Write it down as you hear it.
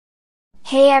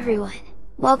Hey everyone!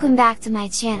 Welcome back to my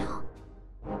channel!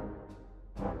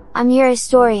 I'm your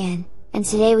historian, and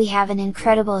today we have an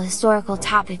incredible historical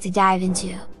topic to dive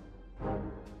into.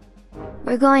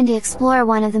 We're going to explore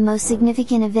one of the most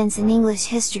significant events in English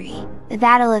history, the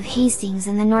Battle of Hastings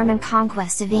and the Norman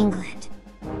Conquest of England.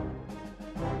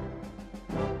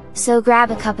 So grab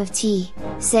a cup of tea,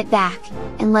 sit back,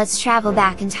 and let's travel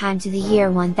back in time to the year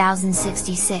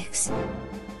 1066.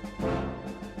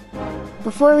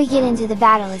 Before we get into the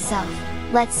battle itself,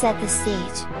 let's set the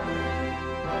stage.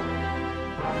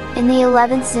 In the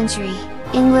 11th century,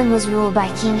 England was ruled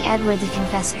by King Edward the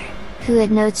Confessor, who had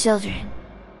no children.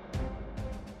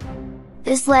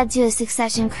 This led to a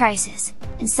succession crisis,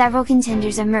 and several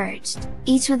contenders emerged,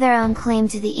 each with their own claim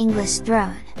to the English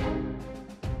throne.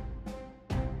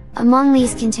 Among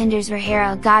these contenders were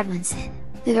Harold Godwinson,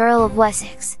 the Earl of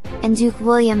Wessex, and Duke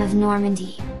William of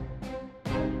Normandy.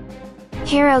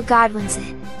 Harold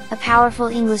Godwinson, a powerful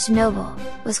English noble,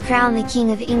 was crowned the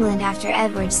King of England after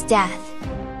Edward's death.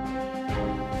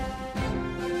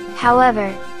 However,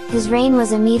 his reign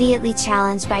was immediately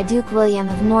challenged by Duke William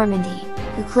of Normandy,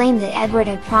 who claimed that Edward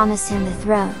had promised him the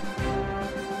throne.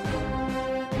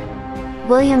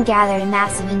 William gathered a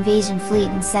massive invasion fleet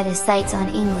and set his sights on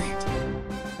England.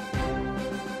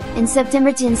 In September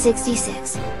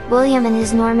 1066, William and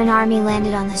his Norman army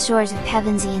landed on the shores of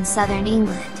Pevensey in southern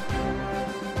England.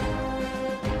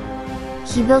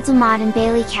 He built a motte and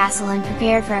bailey castle and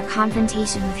prepared for a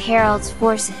confrontation with Harold's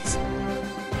forces.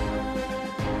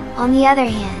 On the other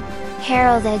hand,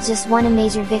 Harold had just won a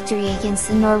major victory against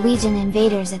the Norwegian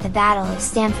invaders at the Battle of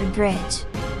Stamford Bridge.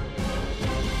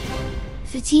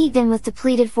 Fatigued and with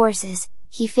depleted forces,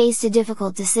 he faced a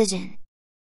difficult decision.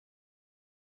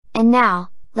 And now,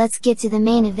 let's get to the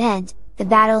main event, the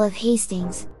Battle of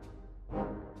Hastings.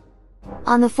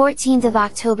 On the 14th of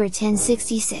October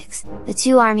 1066, the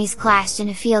two armies clashed in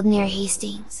a field near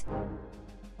Hastings.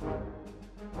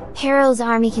 Harold's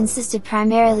army consisted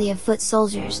primarily of foot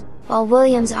soldiers, while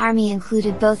William's army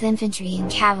included both infantry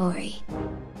and cavalry.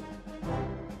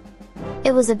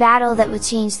 It was a battle that would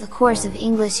change the course of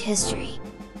English history.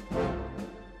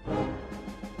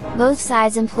 Both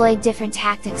sides employed different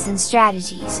tactics and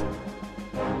strategies.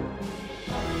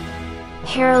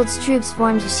 Harold's troops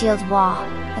formed a shield wall,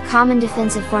 a common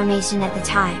defensive formation at the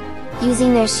time,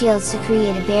 using their shields to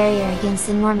create a barrier against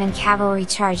the Norman cavalry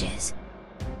charges.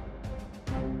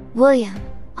 William,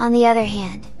 on the other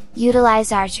hand,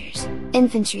 utilized archers,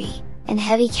 infantry, and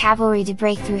heavy cavalry to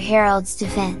break through Harold's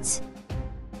defense.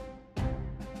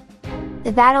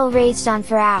 The battle raged on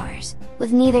for hours,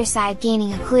 with neither side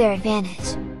gaining a clear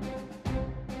advantage.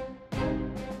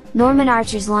 Norman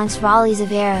archers launched volleys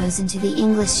of arrows into the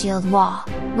English shield wall,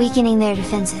 weakening their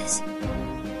defenses.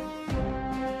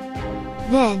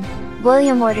 Then,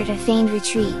 William ordered a feigned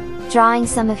retreat, drawing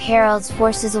some of Harold's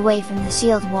forces away from the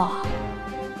shield wall.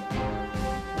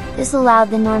 This allowed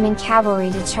the Norman cavalry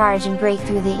to charge and break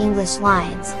through the English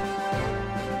lines.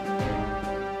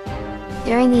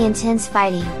 During the intense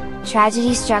fighting,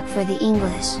 tragedy struck for the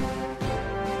English.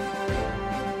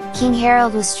 King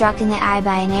Harold was struck in the eye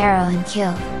by an arrow and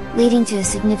killed, leading to a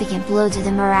significant blow to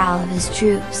the morale of his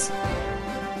troops.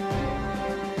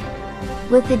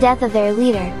 With the death of their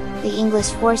leader, the English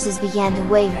forces began to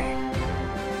waver.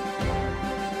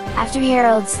 After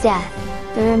Harold's death,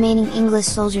 the remaining English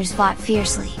soldiers fought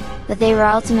fiercely, but they were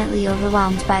ultimately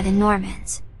overwhelmed by the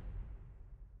Normans.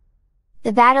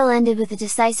 The battle ended with a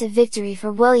decisive victory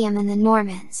for William and the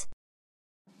Normans.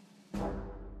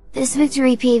 This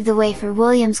victory paved the way for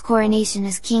William's coronation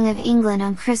as King of England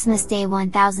on Christmas Day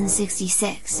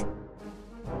 1066.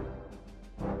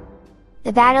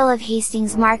 The Battle of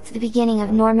Hastings marked the beginning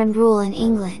of Norman rule in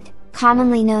England,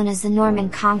 commonly known as the Norman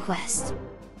Conquest.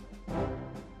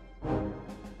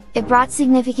 It brought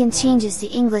significant changes to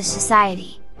English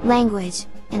society, language,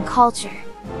 and culture.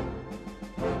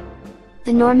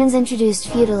 The Normans introduced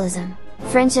feudalism,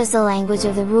 French as the language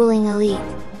of the ruling elite,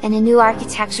 and a new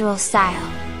architectural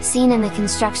style, seen in the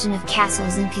construction of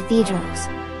castles and cathedrals.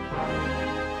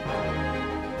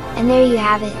 And there you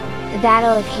have it, the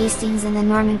Battle of Hastings and the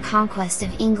Norman Conquest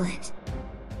of England.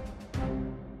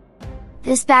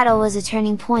 This battle was a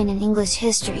turning point in English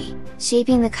history,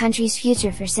 shaping the country's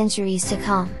future for centuries to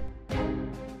come.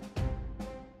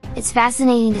 It's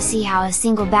fascinating to see how a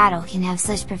single battle can have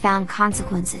such profound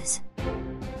consequences.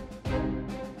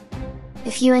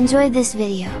 If you enjoyed this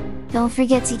video, don't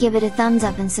forget to give it a thumbs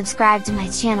up and subscribe to my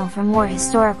channel for more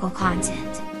historical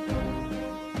content.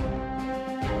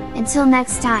 Until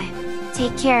next time,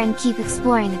 take care and keep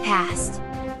exploring the past.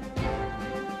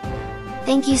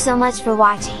 Thank you so much for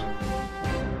watching.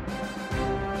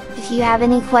 If you have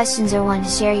any questions or want to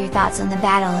share your thoughts on the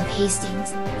Battle of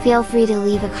Hastings, feel free to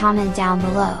leave a comment down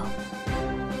below.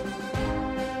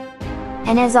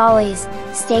 And as always,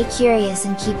 stay curious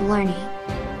and keep learning.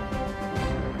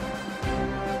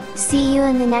 See you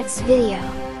in the next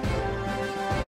video!